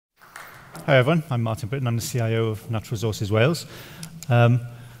Hi everyone, I'm Martin Britton, I'm the CIO of Natural Resources Wales. How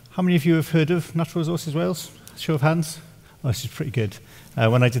many of you have heard of Natural Resources Wales? Show of hands. Oh, this is pretty good.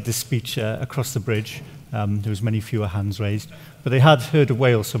 When I did this speech across the bridge, there was many fewer hands raised, but they had heard of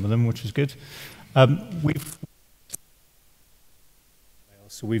Wales, some of them, which was good.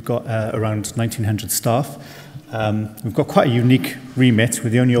 We've got around 1,900 staff. We've got quite a unique remit. We're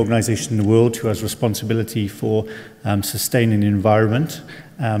the only organisation in the world who has responsibility for sustaining the environment,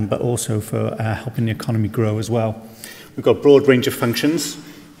 but also for helping the economy grow as well. We've got a broad range of functions.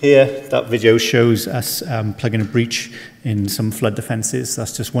 Here, that video shows us plugging a breach in some flood defences.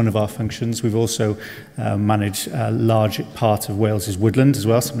 That's just one of our functions. We've also managed a large part of Wales's woodland as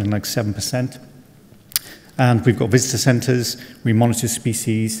well, something like 7%. And we've got visitor centres, we monitor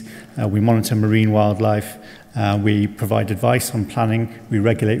species, we monitor marine wildlife, we provide advice on planning, we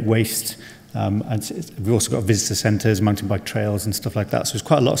regulate waste, and we've also got visitor centres, mountain bike trails and stuff like that. So there's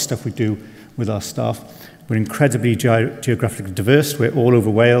quite a lot of stuff we do with our staff. We're incredibly geographically diverse. We're all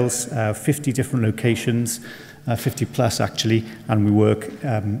over Wales, 50 different locations, 50 plus actually, and we work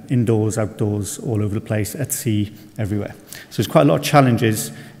indoors, outdoors, all over the place, at sea, everywhere. So there's quite a lot of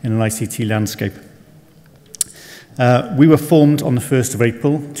challenges in an ICT landscape. We were formed on the 1st of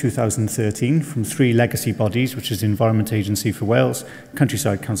April 2013 from three legacy bodies, which is the Environment Agency for Wales,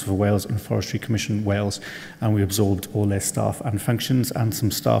 Countryside Council for Wales and Forestry Commission Wales, and we absorbed all their staff and functions and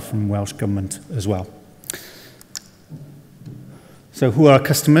some staff from Welsh Government as well. So who are our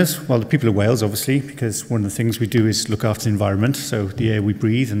customers? Well, the people of Wales, obviously, because one of the things we do is look after the environment, so the air we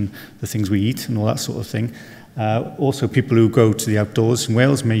breathe and the things we eat and all that sort of thing. Also, people who go to the outdoors in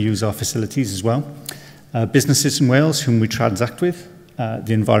Wales may use our facilities as well. Businesses in Wales whom we transact with,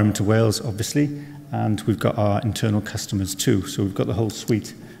 the Environment of Wales, obviously, and we've got our internal customers too. So we've got the whole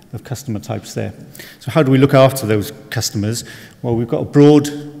suite of customer types there. So how do we look after those customers? Well, we've got a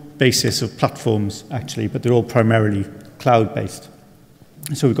broad basis of platforms, actually, but they're all primarily cloud-based.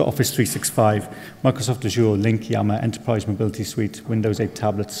 So we've got Office 365, Microsoft Azure, Lync, Yammer, Enterprise Mobility Suite, Windows 8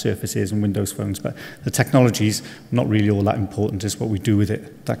 tablets, Surfaces, and Windows phones. But the technology's not really all that important. It's what we do with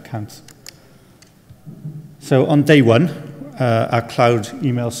it that counts. So on day one, our cloud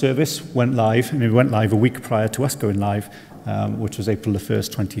email service went live, and it went live a week prior to us going live, which was April the 1st,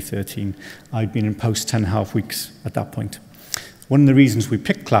 2013. I'd been in post 10.5 weeks at that point. One of the reasons we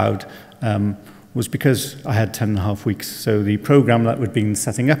picked cloud was because I had 10.5 weeks. So the program that we'd been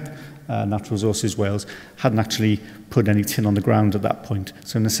setting up, Natural Resources Wales, hadn't actually put any tin on the ground at that point.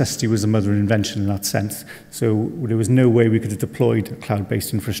 So necessity was the mother of invention in that sense. So there was no way we could have deployed a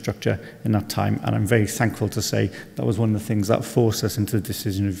cloud-based infrastructure in that time. And I'm very thankful to say that was one of the things that forced us into the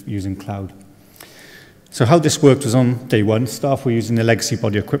decision of using cloud. So how this worked was on day one, staff were using the legacy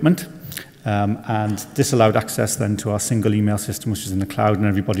body equipment. And this allowed access then to our single email system, which is in the cloud, and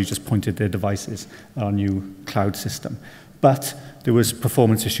everybody just pointed their devices at our new cloud system. But there was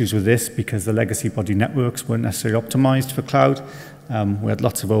performance issues with this because the legacy body networks weren't necessarily optimized for cloud. We had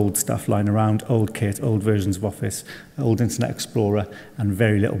lots of old stuff lying around, old kit, old versions of Office, old Internet Explorer, and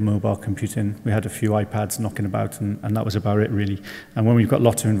very little mobile computing. We had a few iPads knocking about, and that was about it, really. And when we've got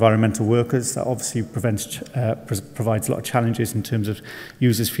lots of environmental workers, that obviously provides a lot of challenges in terms of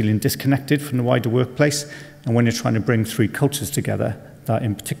users feeling disconnected from the wider workplace. And when you're trying to bring three cultures together, that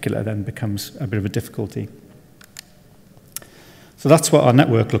in particular then becomes a bit of a difficulty. So that's what our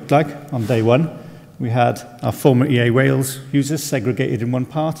network looked like on day one. We had our former EA Wales users segregated in one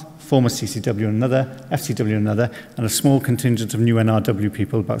part, former CCW in another, FCW in another, and a small contingent of new NRW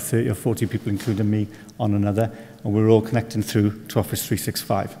people, about 30 or 40 people, including me, on another, and we were all connecting through to Office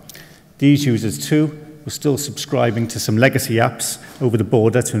 365. These users, too, were still subscribing to some legacy apps over the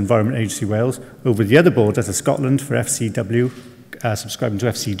border to Environment Agency Wales, over the other border to Scotland for FCW, subscribing to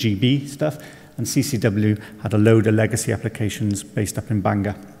FCGB stuff, and CCW had a load of legacy applications based up in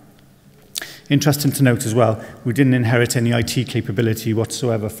Bangor. Interesting to note as well, we didn't inherit any IT capability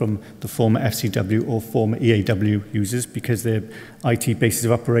whatsoever from the former FCW or former EAW users because their IT bases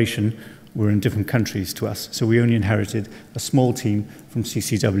of operation were in different countries to us. So we only inherited a small team from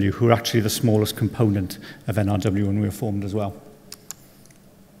CCW, who were actually the smallest component of NRW when we were formed as well.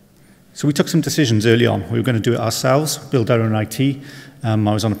 So we took some decisions early on. We were going to do it ourselves, build our own IT. I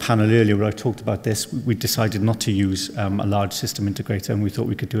was on a panel earlier where I talked about this. We decided not to use a large system integrator, and we thought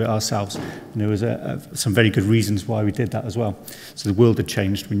we could do it ourselves. And there was some very good reasons why we did that as well. So the world had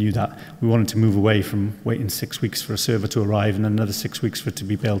changed. We knew that. We wanted to move away from waiting 6 weeks for a server to arrive and another 6 weeks for it to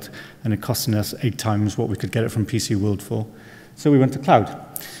be built, and it costing us 8 times what we could get it from PC World for. So we went to cloud.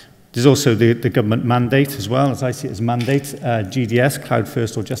 There's also the government mandate as well, as I see it as mandate, GDS, Cloud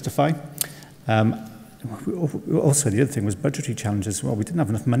First or Justify. also, the other thing was budgetary challenges. Well, we didn't have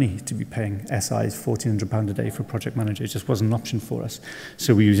enough money to be paying SIs £1,400 a day for a project manager. It just wasn't an option for us.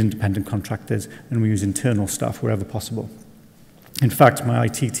 So we use independent contractors and we use internal staff wherever possible. In fact, my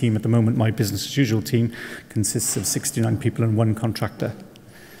IT team at the moment, my business as usual team, consists of 69 people and 1 contractor.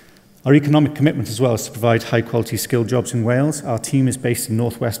 Our economic commitment as well is to provide high-quality skilled jobs in Wales. Our team is based in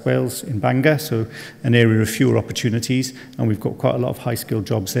North West Wales, in Bangor, so an area of fewer opportunities, and we've got quite a lot of high-skilled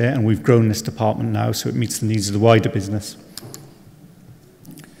jobs there, and we've grown this department now so it meets the needs of the wider business.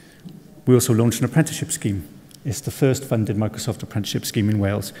 We also launched an apprenticeship scheme. It's the first funded Microsoft apprenticeship scheme in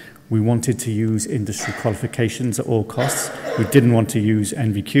Wales. We wanted to use industry qualifications at all costs. We didn't want to use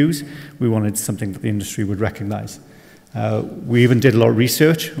NVQs. We wanted something that the industry would recognise. We even did a lot of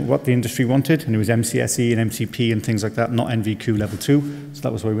research on what the industry wanted, and it was MCSE and MCP and things like that, not NVQ level 2, so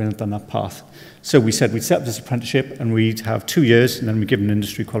that was why we went down that path. So we said we'd set up this apprenticeship and we'd have 2 years and then we'd give them an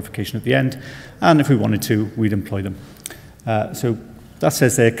industry qualification at the end, and if we wanted to, we'd employ them. So that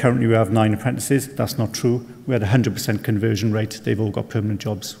says there currently we have 9 apprentices. That's not true. We had a 100% conversion rate. They've all got permanent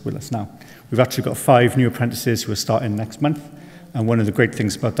jobs with us now. We've actually got 5 new apprentices who are starting next month. And one of the great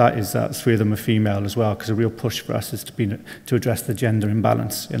things about that is that 3 of them are female as well, because a real push for us is to address the gender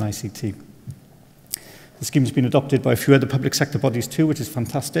imbalance in ICT. The scheme's been adopted by a few other public sector bodies too, which is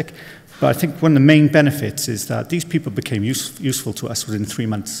fantastic. But I think one of the main benefits is that these people became useful to us within 3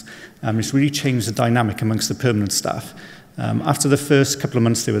 months. It's really changed the dynamic amongst the permanent staff. After the first couple of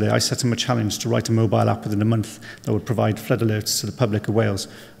months they were there, I set them a challenge to write a mobile app within a month that would provide flood alerts to the public of Wales.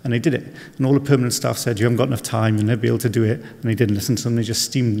 And they did it. And all the permanent staff said, you haven't got enough time, you'll never be able to do it. And they didn't listen to them, they just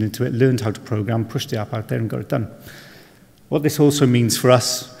steamed into it, learned how to program, pushed the app out there and got it done. What this also means for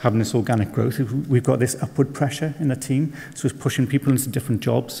us, having this organic growth, is we've got this upward pressure in the team, so it's pushing people into different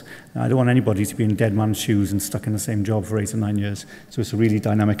jobs. I don't want anybody to be in dead man's shoes and stuck in the same job for 8 or 9 years. So it's a really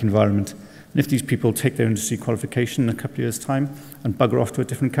dynamic environment. And if these people take their industry qualification in a couple of years' time and bugger off to a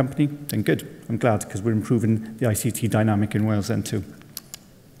different company, then good. I'm glad, because we're improving the ICT dynamic in Wales then too.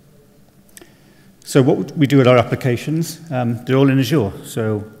 So what we do with our applications, they're all in Azure.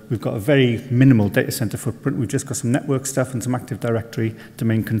 So we've got a very minimal data center footprint. We've just got some network stuff and some Active Directory,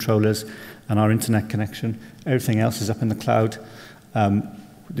 domain controllers, and our internet connection. Everything else is up in the cloud.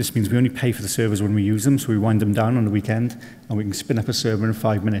 This means we only pay for the servers when we use them, so we wind them down on the weekend, and we can spin up a server in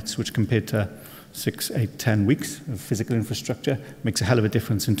 5 minutes, which compared to 6, 8, 10 weeks of physical infrastructure makes a hell of a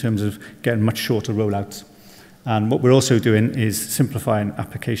difference in terms of getting much shorter rollouts. And what we're also doing is simplifying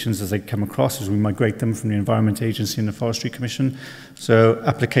applications as they come across, as we migrate them from the Environment Agency and the Forestry Commission. So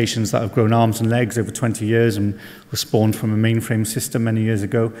applications that have grown arms and legs over 20 years and were spawned from a mainframe system many years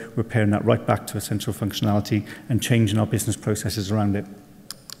ago, we're pairing that right back to essential functionality and changing our business processes around it.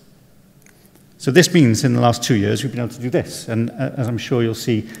 So this means in the last 2 years we've been able to do this, and as I'm sure you'll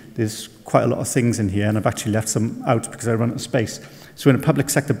see, there's quite a lot of things in here, and I've actually left some out because I run out of space. So in a public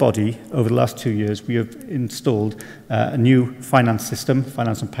sector body, over the last 2 years, we have installed a new finance system,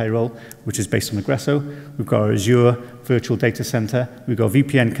 finance and payroll, which is based on Aggresso. We've got our Azure virtual data center. We've got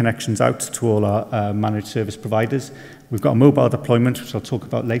VPN connections out to all our managed service providers. We've got a mobile deployment, which I'll talk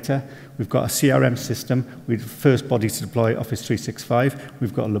about later. We've got a CRM system. We're the first body to deploy Office 365.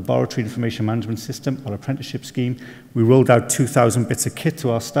 We've got a laboratory information management system, our apprenticeship scheme. We rolled out 2,000 bits of kit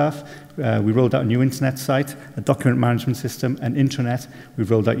to our staff. We rolled out a new internet site, a document management system, an intranet. We've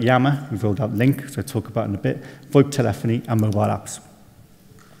rolled out Yammer. We've rolled out Link, which I'll talk about in a bit, VoIP telephony, and mobile apps.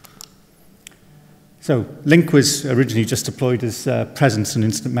 So Link was originally just deployed as presence and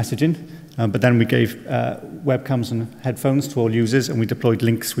instant messaging, but then we gave webcams and headphones to all users, and we deployed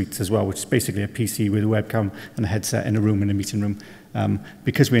Link Suites as well, which is basically a PC with a webcam and a headset in a room, in a meeting room.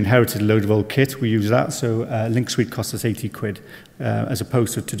 Because we inherited a load of old kit, we use that, so Link Suite cost us 80 quid, as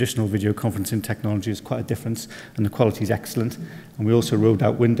opposed to traditional video conferencing technology. Is quite a difference, and the quality is excellent. And we also rolled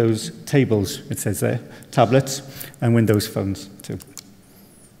out Windows tables, it says there, tablets, and Windows phones too.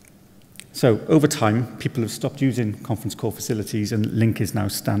 So over time, people have stopped using conference call facilities, and Link is now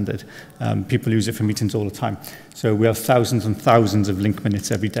standard. People use it for meetings all the time. So we have thousands and thousands of Link minutes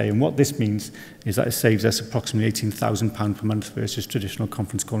every day. And what this means is that it saves us approximately £18,000 per month versus traditional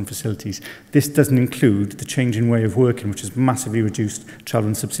conference calling facilities. This doesn't include the change in way of working, which has massively reduced travel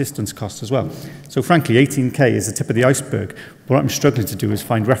and subsistence costs as well. So frankly, 18K is the tip of the iceberg. What I'm struggling to do is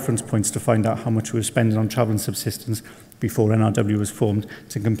find reference points to find out how much we were spending on travel and subsistence before NRW was formed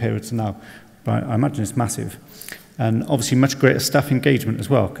to compare it to now. But I imagine it's massive. And obviously much greater staff engagement as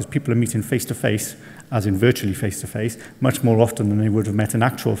well, because people are meeting face-to-face, as in virtually face-to-face, much more often than they would have met in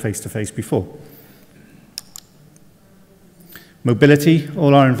actual face-to-face before. Mobility,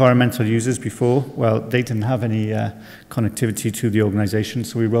 all our environmental users before, well, they didn't have any connectivity to the organisation,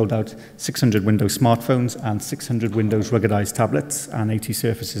 so we rolled out 600 Windows smartphones and 600 Windows ruggedized tablets and 80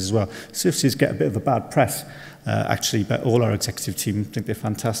 Surfaces as well. Surfaces get a bit of a bad press, actually, but all our executive team think they're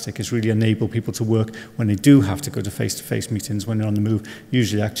fantastic. It's really enabled people to work when they do have to go to face-to-face meetings when they're on the move,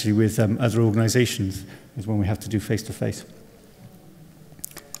 usually actually with other organisations is when we have to do face-to-face.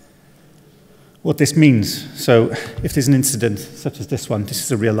 What this means, so if there's an incident such as this one, this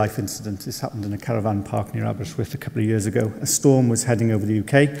is a real life incident. This happened in a caravan park near Aberystwyth a couple of years ago. A storm was heading over the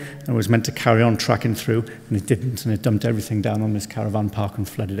UK and was meant to carry on tracking through, and it didn't, and it dumped everything down on this caravan park and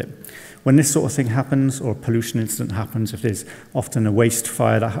flooded it. When this sort of thing happens, or a pollution incident happens, if there's often a waste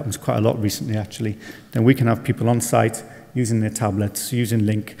fire, that happens quite a lot recently actually, then we can have people on site using their tablets, using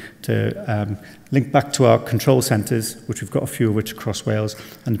Link to link back to our control centres, which we've got a few of which across Wales,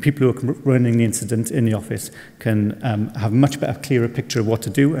 and the people who are running the incident in the office can have a much better, clearer picture of what to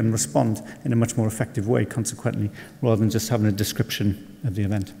do and respond in a much more effective way, consequently, rather than just having a description of the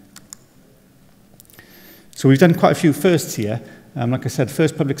event. So we've done quite a few firsts here. Like I said,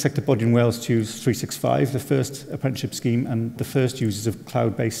 first public sector body in Wales to use 365, the first apprenticeship scheme, and the first users of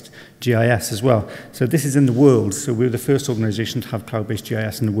cloud-based GIS as well. So this is in the world, so we're the first organisation to have cloud-based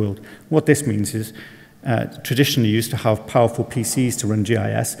GIS in the world. What this means is, traditionally you used to have powerful PCs to run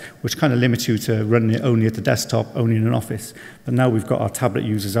GIS, which kind of limits you to running it only at the desktop, only in an office. But now we've got our tablet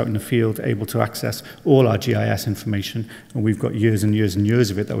users out in the field able to access all our GIS information, and we've got years and years and years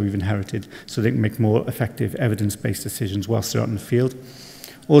of it that we've inherited, so they can make more effective evidence-based decisions whilst they're out in the field.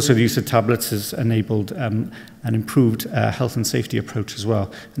 Also, the use of tablets has enabled an improved health and safety approach as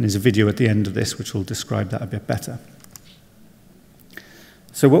well, and there's a video at the end of this which will describe that a bit better.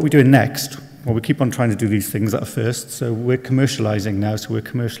 So what we're doing next, well, we keep on trying to do these things at first, so we're commercialising now, so we're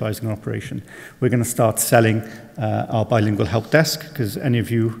commercialising our operation. We're going to start selling our bilingual help desk, because any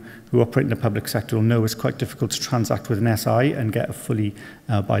of you who operate in the public sector will know it's quite difficult to transact with an SI and get a fully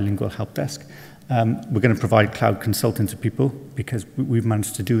bilingual help desk. We're going to provide cloud consulting to people because we've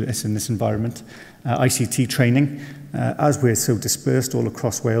managed to do this in this environment. ICT training, as we're so dispersed all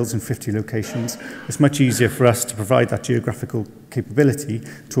across Wales in 50 locations, it's much easier for us to provide that geographical capability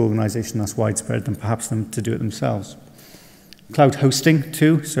to an organisation that's widespread than perhaps them to do it themselves. Cloud hosting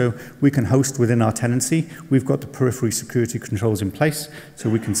too, so we can host within our tenancy. We've got the periphery security controls in place, so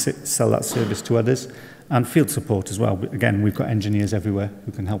we can sell that service to others. And field support as well. Again, we've got engineers everywhere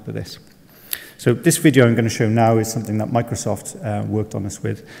who can help with this. So this video I'm going to show now is something that Microsoft worked on us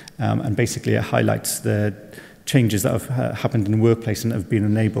with, and basically it highlights the changes that have happened in the workplace and have been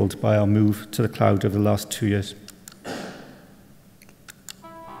enabled by our move to the cloud over the last 2 years.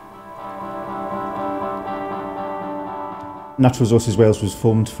 Natural Resources Wales was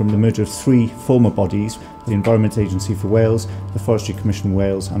formed from the merger of 3 former bodies, the Environment Agency for Wales, the Forestry Commission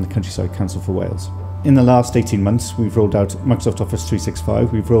Wales and the Countryside Council for Wales. In the last 18 months, we've rolled out Microsoft Office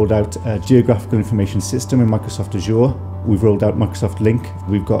 365, we've rolled out a geographical information system in Microsoft Azure, we've rolled out Microsoft Link,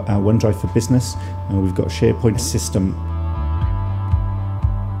 we've got OneDrive for Business, and we've got SharePoint system.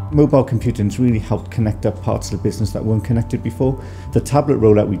 Mobile computing's really helped connect up parts of the business that weren't connected before. The tablet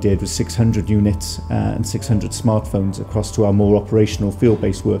rollout we did was 600 units and 600 smartphones across to our more operational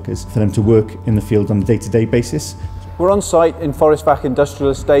field-based workers for them to work in the field on a day-to-day basis. We're on site in Forestfach Industrial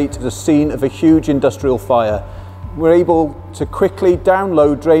Estate, the scene of a huge industrial fire. We're able to quickly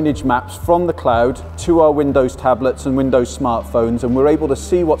download drainage maps from the cloud to our Windows tablets and Windows smartphones, and we're able to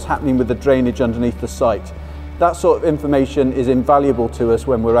see what's happening with the drainage underneath the site. That sort of information is invaluable to us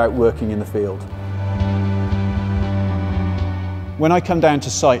when we're out working in the field. When I come down to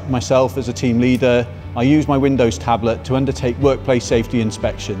site myself as a team leader, I use my Windows tablet to undertake workplace safety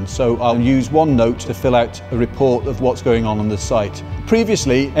inspections. So I'll use OneNote to fill out a report of what's going on the site.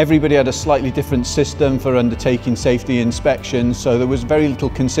 Previously, everybody had a slightly different system for undertaking safety inspections, so there was very little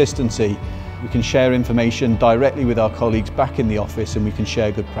consistency. We can share information directly with our colleagues back in the office, and we can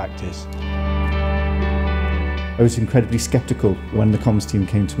share good practice. I was incredibly sceptical when the comms team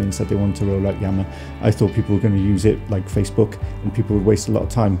came to me and said they wanted to roll out Yammer. I thought people were going to use it like Facebook and people would waste a lot of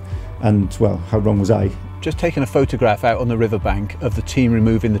time. And, well, how wrong was I? Just taking a photograph out on the riverbank of the team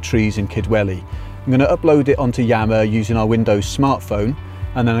removing the trees in Kidwelly. I'm going to upload it onto Yammer using our Windows smartphone,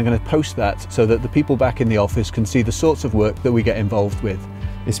 and then I'm going to post that so that the people back in the office can see the sorts of work that we get involved with.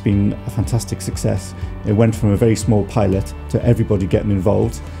 It's been a fantastic success. It went from a very small pilot to everybody getting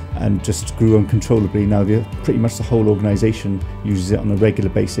involved and just grew uncontrollably. Now pretty much the whole organisation uses it on a regular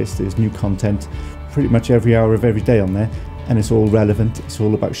basis. There's new content pretty much every hour of every day on there, and it's all relevant, it's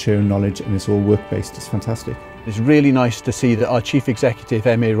all about sharing knowledge, and it's all work-based. It's fantastic. It's really nice to see that our Chief Executive,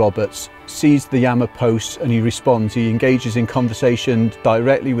 M.A. Roberts, sees the Yammer posts and he responds. He engages in conversation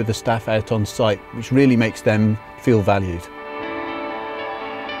directly with the staff out on site, which really makes them feel valued.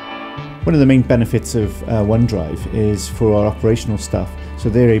 One of the main benefits of OneDrive is for our operational staff. So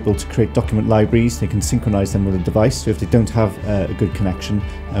they're able to create document libraries, they can synchronize them with a device, so if they don't have a good connection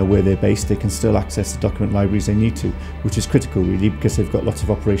where they're based, they can still access the document libraries they need to, which is critical really, because they've got lots of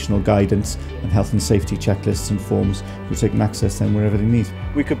operational guidance and health and safety checklists and forms which they can access them wherever they need.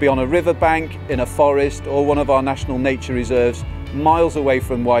 We could be on a riverbank, in a forest, or one of our national nature reserves, miles away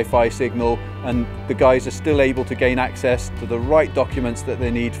from Wi-Fi signal, and the guys are still able to gain access to the right documents that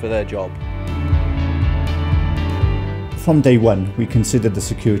they need for their job. From day one, we considered the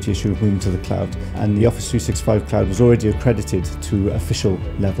security issue of moving to the cloud, and the Office 365 cloud was already accredited to official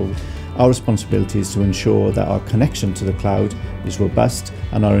level. Our responsibility is to ensure that our connection to the cloud is robust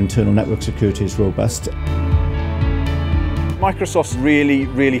and our internal network security is robust. Microsoft's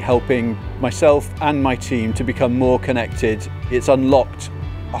really helping myself and my team to become more connected. It's unlocked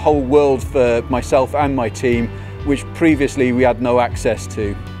a whole world for myself and my team, which previously we had no access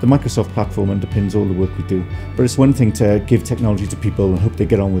to. The Microsoft platform underpins all the work we do, but it's one thing to give technology to people and hope they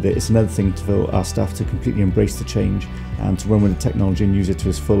get on with it. It's another thing for our staff to completely embrace the change and to run with the technology and use it to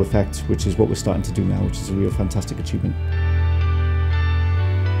its full effect, which is what we're starting to do now, which is a real fantastic achievement.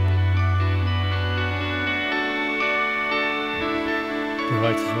 You're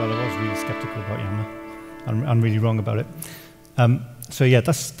right as well, I was really sceptical about Yammer. I'm really wrong about it. So yeah,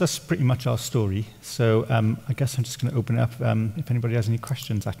 that's pretty much our story. So I guess I'm just going to open it up if anybody has any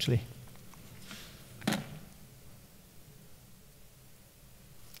questions, actually.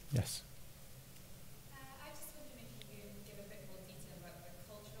 Yes. I just wondered if you could give a bit more detail about the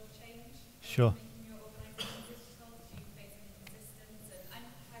cultural change. Sure. In your organisation digital, do you face any resistance? And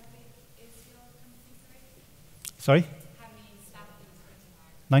how big is your company, Sorry? How many staff are you supposed to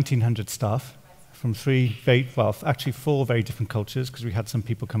have? 1,900 staff. From actually four very different cultures, because we had some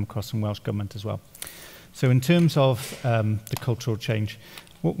people come across from Welsh Government as well. So in terms of the cultural change,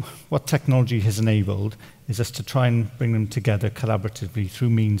 what technology has enabled is us to try and bring them together collaboratively through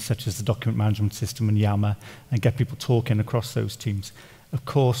means such as the document management system and Yammer, and get people talking across those teams. Of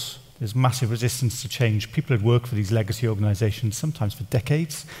course, there's massive resistance to change. People had worked for these legacy organisations sometimes for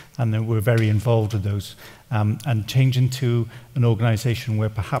decades, and they were very involved with those. And changing to an organisation where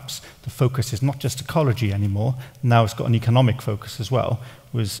perhaps the focus is not just ecology anymore, now it's got an economic focus as well,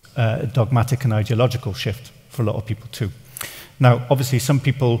 was a dogmatic and ideological shift for a lot of people too. Now, obviously, some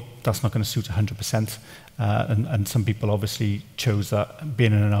people, that's not going to suit 100%, and some people obviously chose that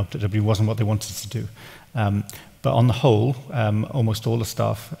being in an LW wasn't what they wanted to do. But on the whole, almost all the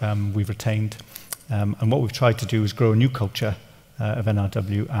staff we've retained, and what we've tried to do is grow a new culture of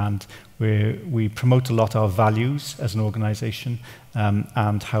NRW, and we promote a lot our values as an organisation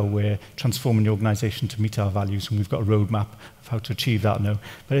and how we're transforming the organisation to meet our values, and we've got a roadmap of how to achieve that now.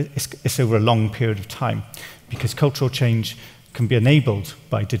 But it's over a long period of time, because cultural change can be enabled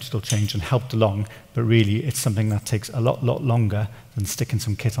by digital change and helped along, but really it's something that takes a lot longer than sticking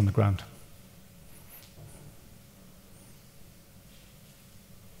some kit on the ground.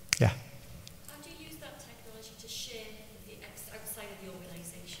 Yeah. How do you use that technology to share outside of the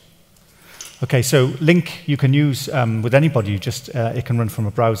organisation? Okay, so Link you can use with anybody, it can run from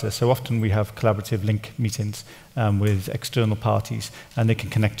a browser. So often we have collaborative Link meetings with external parties, and they can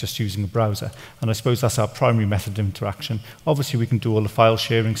connect just using a browser. And I suppose that's our primary method of interaction. Obviously we can do all the file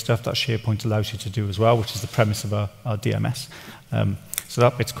sharing stuff that SharePoint allows you to do as well, which is the premise of our DMS. So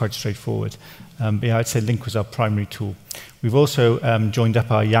that bit's quite straightforward. But yeah, I'd say Link was our primary tool. We've also joined up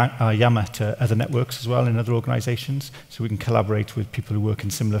our Yammer to other networks as well in other organisations, so we can collaborate with people who work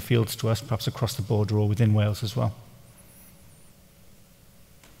in similar fields to us, perhaps across the border or within Wales as well.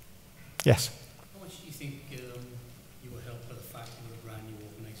 Yes? How much do you think you were helped by the fact that you're a brand new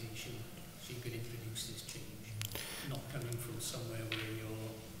organisation, so you could introduce this change, not coming from somewhere where your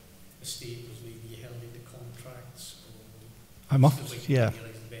estate was maybe held into contracts? Or I'm often, yeah.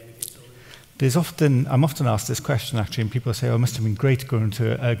 I'm often asked this question actually, and people say, oh, it must have been great going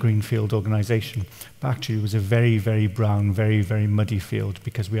to a greenfield organisation. But actually it was a very, very brown, very, very muddy field,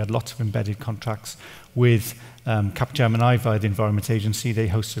 because we had lots of embedded contracts with Capgemini via the Environment Agency. They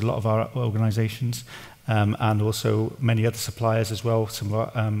hosted a lot of our organisations, and also many other suppliers as well. Some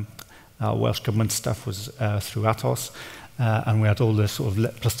of our Welsh Government stuff was through Atos, and we had all this sort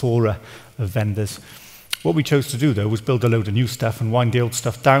of plethora of vendors. What we chose to do, though, was build a load of new stuff and wind the old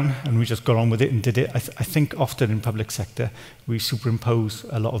stuff down, and we just got on with it and did it. I think often in public sector, we superimpose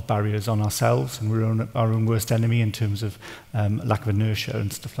a lot of barriers on ourselves, and we're our own worst enemy in terms of lack of inertia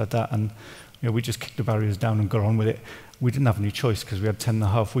and stuff like that. And You know, we just kicked the barriers down and got on with it. We didn't have any choice because we had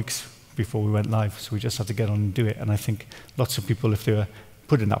 10.5 weeks before we went live, so we just had to get on and do it. And I think lots of people, if they were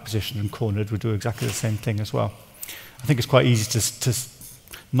put in that position and cornered, would do exactly the same thing as well. I think it's quite easy to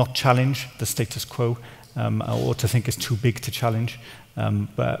not challenge the status quo, or to think it's too big to challenge.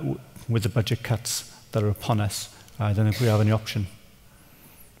 But with the budget cuts that are upon us, I don't think we have any option.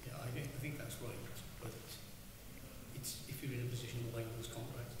 Yeah, I think that's right. But it's, if you're in a position to wind those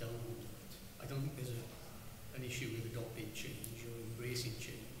contracts down, I don't think there's an issue with adopting change or embracing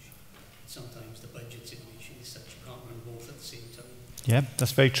change. Sometimes the budget situation is such you can't run both at the same time. Yeah,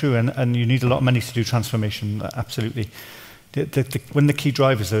 that's very true, and you need a lot of money to do transformation, absolutely. One of the key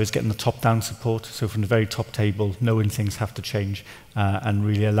drivers, though, is getting the top-down support, so from the very top table, knowing things have to change, and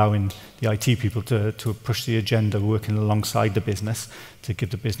really allowing the IT people to push the agenda, working alongside the business to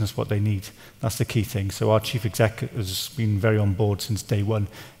give the business what they need. That's the key thing. So our chief exec has been very on board since day one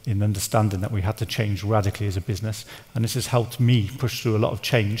in understanding that we had to change radically as a business, and this has helped me push through a lot of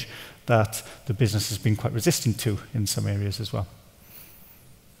change that the business has been quite resistant to in some areas as well.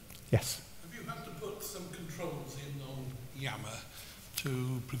 Yes? Have you had to put some controls in on Yammer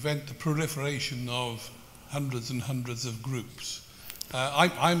to prevent the proliferation of hundreds and hundreds of groups?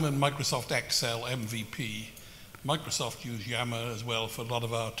 I'm a Microsoft Excel MVP. Microsoft use Yammer as well for a lot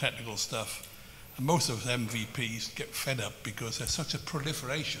of our technical stuff. And most of us MVPs get fed up because there's such a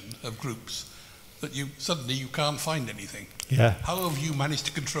proliferation of groups that suddenly you can't find anything. Yeah. How have you managed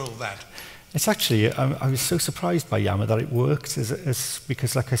to control that? It's actually, I was so surprised by Yammer that it worked,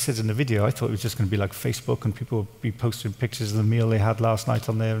 because like I said in the video, I thought it was just going to be like Facebook and people would be posting pictures of the meal they had last night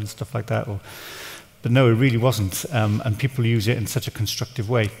on there and stuff like that. But no, it really wasn't, and people use it in such a constructive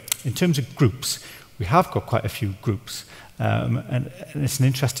way. In terms of groups, we have got quite a few groups, and it's an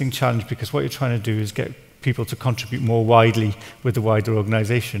interesting challenge because what you're trying to do is get people to contribute more widely with the wider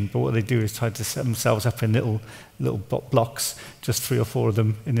organisation, but what they do is try to set themselves up in little blocks, just 3 or 4 of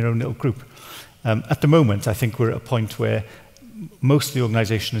them in their own little group. At the moment, I think we're at a point where most of the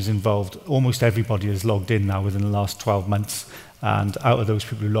organisation is involved. Almost everybody is logged in now within the last 12 months, and out of those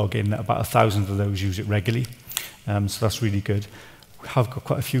people who log in, about 1,000 of those use it regularly. So that's really good. We have got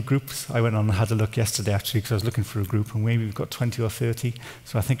quite a few groups. I went on and had a look yesterday, actually, because I was looking for a group, and maybe we've got 20 or 30.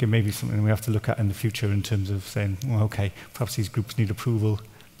 So I think it may be something we have to look at in the future in terms of saying, well, okay, perhaps these groups need approval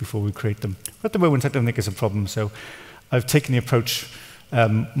before we create them. But at the moment, I don't think it's a problem. So I've taken the approach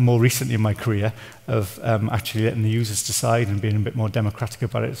more recently in my career of actually letting the users decide and being a bit more democratic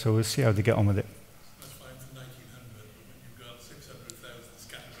about it. So we'll see how they get on with it. That's fine for 1900, but when you've got 600,000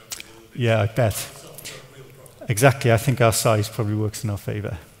 scattered around the world, Yeah, I bet. Exactly, I think our size probably works in our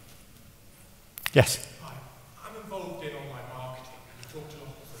favour. Yes? Hi, I'm involved in online marketing. You've talked a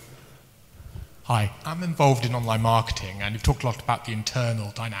lot. Hi, I'm involved in online marketing, and you've talked a lot about the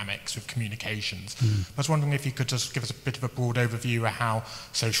internal dynamics of communications. I was wondering if you could just give us a bit of a broad overview of how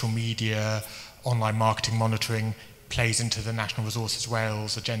social media, online marketing monitoring plays into the National Resources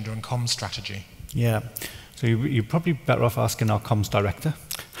Wales agenda and comms strategy. Yeah, so you're probably better off asking our comms director,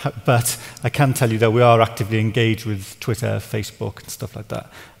 but I can tell you that we are actively engaged with Twitter, Facebook and stuff like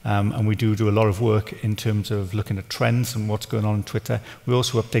that, and we do a lot of work in terms of looking at trends and what's going on Twitter. We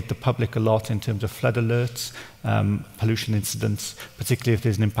also update the public a lot in terms of flood alerts, pollution incidents, particularly if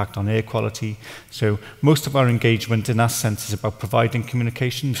there's an impact on air quality. So most of our engagement in that sense is about providing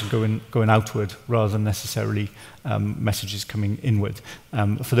communications and going outward rather than necessarily messages coming inward.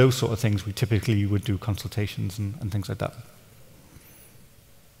 For those sort of things, we typically would do consultations and things like that.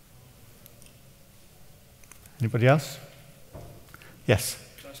 Anybody else? Yes?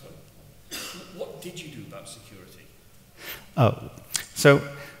 What did you do about security? Oh, so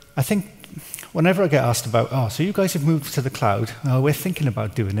I think whenever I get asked about, so you guys have moved to the cloud, we're thinking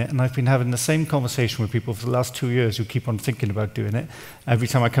about doing it, and I've been having the same conversation with people for the last 2 years who keep on thinking about doing it every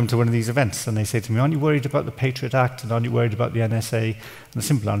time I come to one of these events, and they say to me, aren't you worried about the Patriot Act, and aren't you worried about the NSA? And the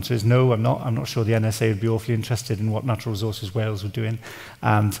simple answer is no, I'm not. I'm not sure the NSA would be awfully interested in what Natural Resources Wales were doing,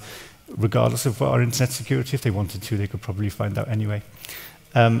 and regardless of our internet security, if they wanted to, they could probably find out anyway.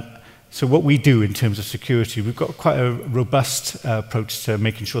 So what we do in terms of security, we've got quite a robust approach to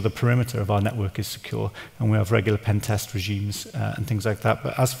making sure the perimeter of our network is secure, and we have regular pen test regimes and things like that.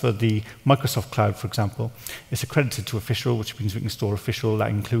 But as for the Microsoft Cloud, for example, it's accredited to official, which means we can store official. That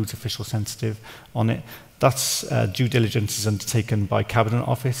includes official sensitive on it. That's due diligence is undertaken by Cabinet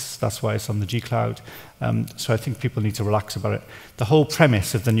Office. That's why it's on the G Cloud. So I think people need to relax about it. The whole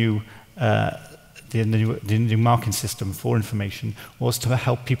premise of the new the new marking system for information was to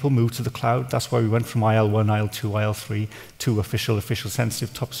help people move to the cloud. That's why we went from IL1, IL2, IL3 to official,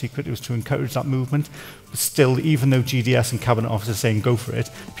 sensitive, top secret. It was to encourage that movement. But still, even though GDS and Cabinet Office are saying go for it,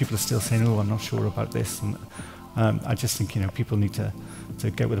 people are still saying, oh, I'm not sure about this. And I just think, people need to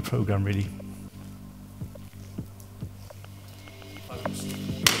get with the program, really.